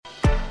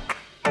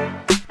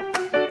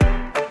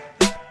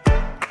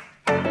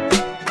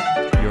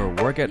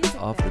workout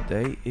of the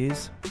day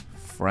is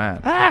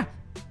Fran.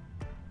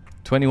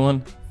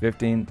 21,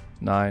 15,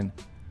 9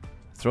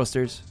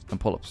 thrusters and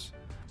pull-ups.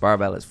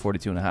 Barbell is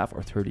 42.5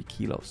 or 30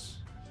 kilos.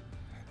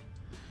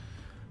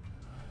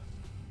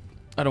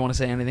 I don't want to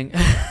say anything.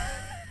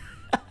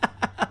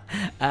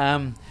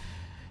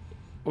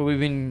 Well, we've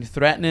been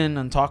threatening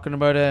and talking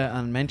about it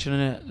and mentioning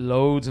it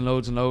loads and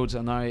loads and loads,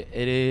 and now it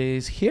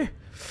is here.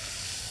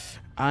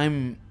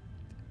 We're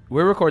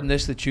recording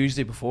this the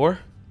Tuesday before,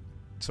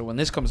 so when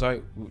this comes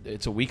out,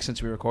 it's a week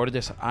since we recorded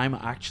this. I'm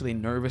actually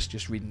nervous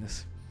just reading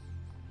this.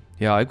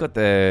 Yeah, I've got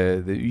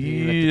the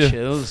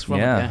chills from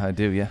it. Yeah, I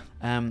do.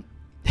 Yeah.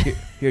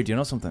 Here, do you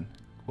know something?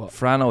 What?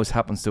 Fran always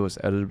happens to us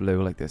out of the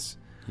blue like this.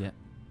 Yeah.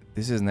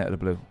 This isn't out of the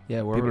blue. Yeah,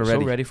 People we're are so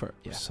ready. ready for it.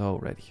 Yeah. So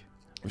ready.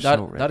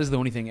 That is the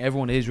only thing.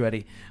 Everyone is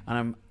ready,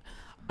 and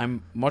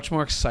I'm much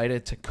more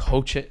excited to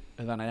coach it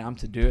than I am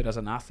to do it as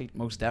an athlete,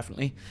 most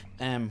definitely.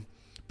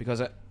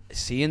 Because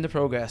seeing the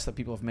progress that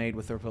people have made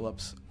with their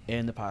pull-ups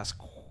in the past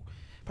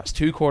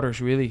 2 quarters,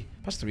 really,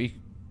 past 3,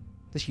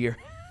 this year.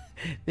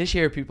 This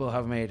year, people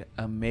have made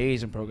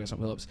amazing progress on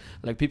pull-ups.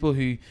 Like people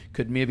who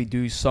could maybe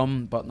do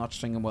some but not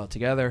string them well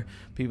together.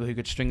 People who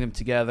could string them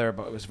together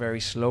but it was very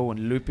slow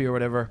and loopy or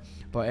whatever.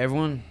 But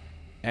everyone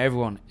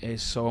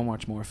is so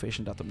much more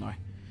efficient at them now.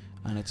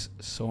 And it's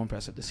so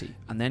impressive to see.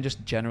 And then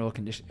just general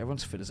condition.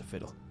 Everyone's fit as a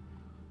fiddle.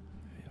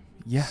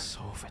 Yeah.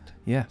 So fit.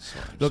 Yeah.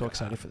 I'm so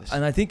excited for this.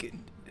 And I think,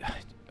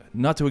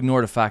 not to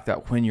ignore the fact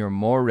that when you're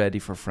more ready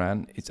for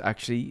Fran, it's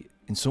actually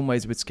in some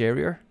ways a bit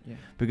scarier. Yeah.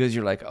 Because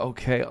you're like,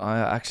 okay,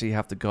 I actually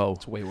have to go.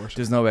 It's way worse.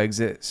 There's no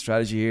exit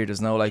strategy here. There's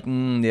no like,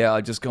 yeah,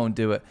 I'll just go and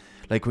do it.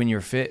 Like when you're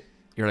fit,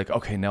 you're like,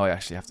 okay, now I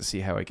actually have to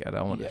see how I get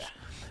on with it.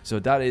 So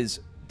that is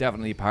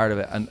definitely part of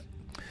it. And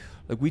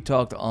like we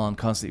talked on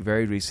Constantly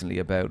Varied recently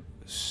about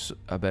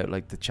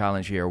like the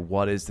challenge here.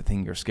 What is the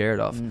thing you're scared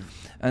of?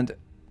 And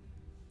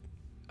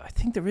I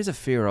think there is a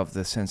fear of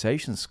the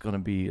sensations going to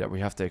be that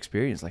we have to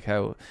experience, like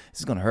how this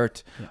is going to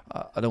hurt.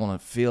 Yeah. I don't want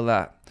to feel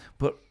that,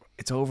 but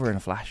it's over in a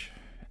flash,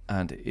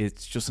 and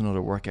it's just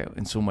another workout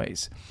in some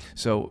ways.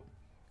 So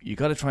you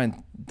got to try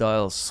and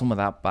dial some of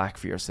that back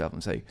for yourself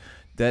and say,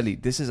 Deadly,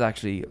 this is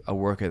actually a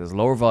workout that's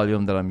lower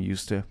volume than I'm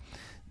used to.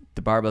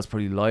 The barbell's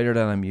probably lighter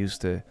than I'm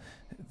used to.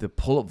 The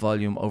pull-up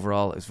volume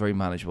overall is very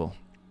manageable.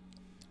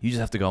 You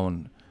just have to go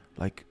and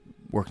like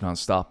work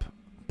non-stop,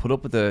 put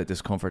up with the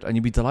discomfort, and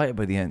you'll be delighted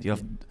by the end. You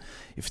have,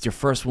 if it's your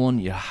first one,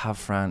 you have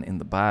Fran in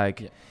the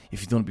bag. Yeah.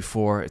 If you've done it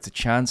before, it's a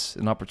chance,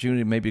 an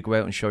opportunity maybe to go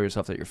out and show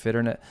yourself that you're fitter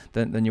in it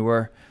than you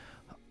were.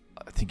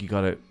 I think you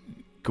got to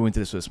go into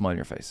this with a smile on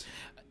your face.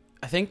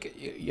 I think,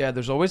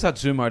 there's always that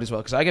zoom out as well,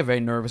 because I get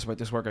very nervous about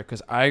this workout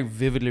because I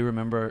vividly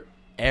remember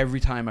every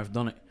time I've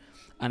done it,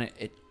 and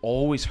it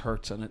always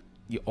hurts, and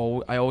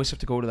I always have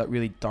to go to that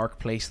really dark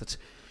place that's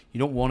you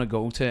don't want to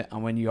go to,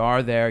 and when you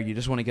are there, you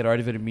just want to get out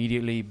of it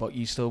immediately, but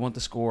you still want to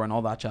score and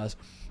all that jazz.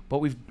 But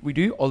we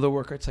do other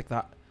workouts like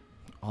that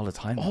all the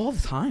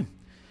time.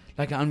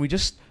 Like, and we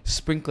just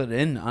sprinkle it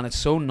in, and it's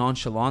so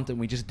nonchalant, and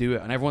we just do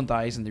it, and everyone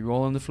dies, and they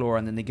roll on the floor,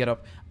 and then they get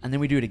up, and then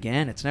we do it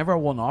again. It's never a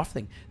one-off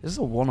thing. This is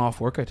a one-off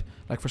workout.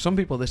 Like for some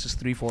people, this is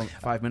 3, 4,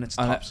 5 minutes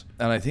tops.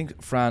 And I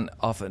think Fran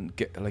often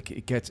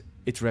it gets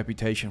its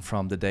reputation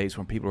from the days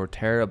when people were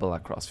terrible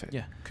at CrossFit.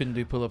 Yeah, couldn't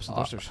do pull-ups and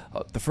thrusters.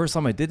 The first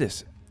time I did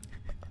this,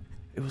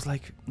 it was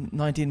like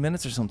 19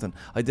 minutes or something.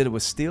 I did it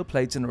with steel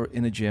plates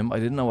in a gym. I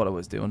didn't know what I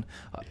was doing.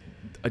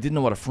 I didn't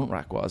know what a front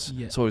rack was.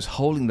 Yeah. So I was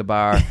holding the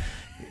bar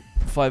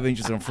 5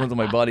 inches in front of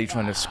my body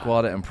trying to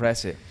squat it and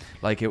press it.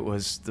 Like it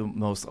was the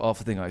most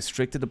awful thing. I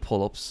restricted the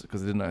pull-ups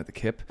because I didn't know how to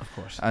kip. Of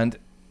course. And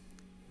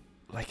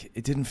like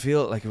it didn't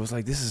feel like, it was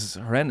like, this is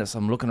horrendous.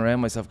 I'm looking around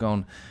myself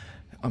going,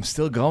 I'm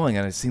still going,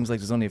 and it seems like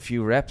there's only a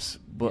few reps,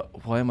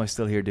 but why am I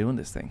still here doing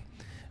this thing?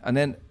 And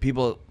then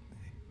people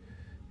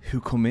who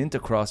come into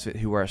CrossFit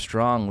who are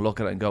strong look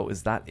at it and go,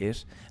 is that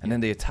it? And then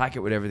they attack it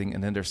with everything,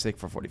 and then they're sick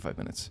for 45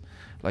 minutes.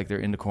 Like they're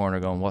in the corner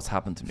going, what's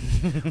happened to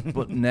me?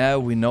 But now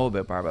we know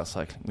about barbell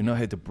cycling. We know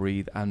how to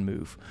breathe and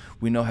move.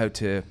 We know how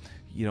to,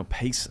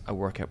 pace a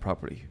workout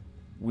properly.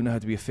 We know how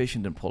to be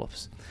efficient in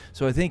pull-ups.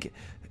 So I think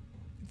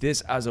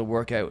this as a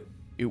workout,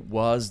 it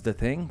was the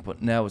thing,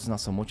 but now it's not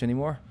so much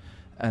anymore.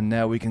 And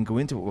now we can go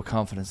into it with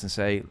confidence and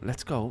say,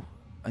 let's go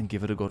and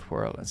give it a good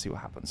whirl and see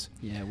what happens.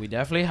 Yeah, we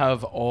definitely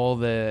have all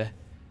the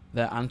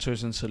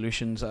answers and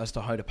solutions as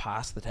to how to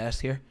pass the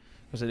test here,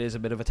 because it is a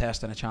bit of a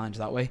test and a challenge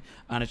that way.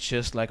 And it's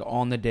just like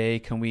on the day,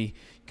 can we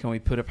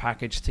put a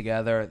package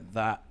together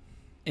that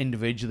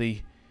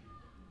individually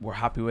we're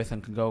happy with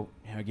and can go,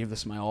 I give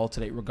this my all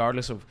today,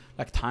 regardless of,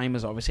 like, time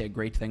is obviously a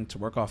great thing to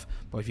work off,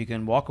 but if you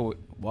can walk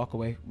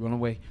away, run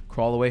away,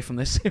 crawl away from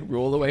this,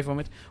 roll away from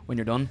it when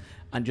you're done,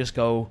 and just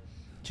go,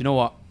 do you know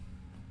what?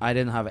 I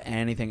didn't have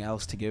anything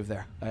else to give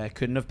there. I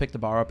couldn't have picked the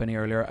bar up any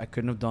earlier. I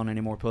couldn't have done any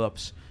more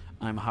pull-ups.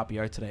 I'm happy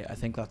out today. I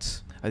think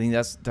that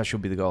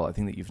should be the goal. I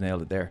think that you've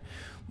nailed it there.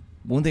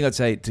 One thing I'd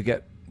say, to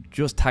get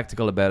just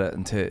tactical about it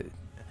and to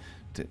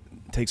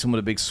take some of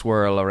the big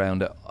swirl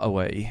around it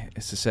away,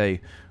 is to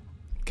say,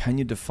 can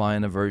you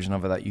define a version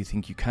of it that you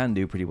think you can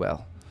do pretty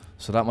well?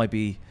 So that might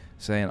be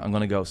saying I'm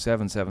going to go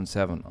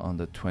 777 on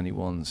the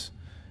 21s,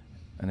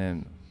 and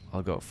then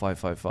I'll go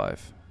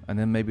 555, and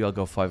then maybe I'll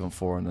go 5 and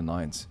 4 on the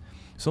 9s.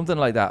 Something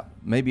like that.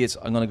 Maybe it's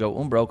I'm going to go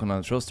unbroken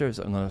on the thrusters.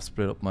 I'm going to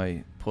split up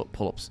my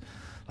pull-ups.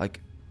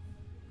 Like,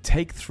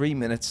 take 3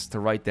 minutes to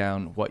write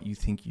down what you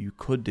think you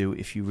could do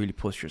if you really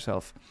push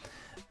yourself,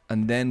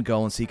 and then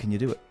go and see can you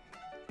do it.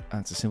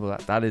 And it's as simple as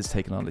that. That is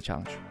taking on the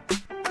challenge.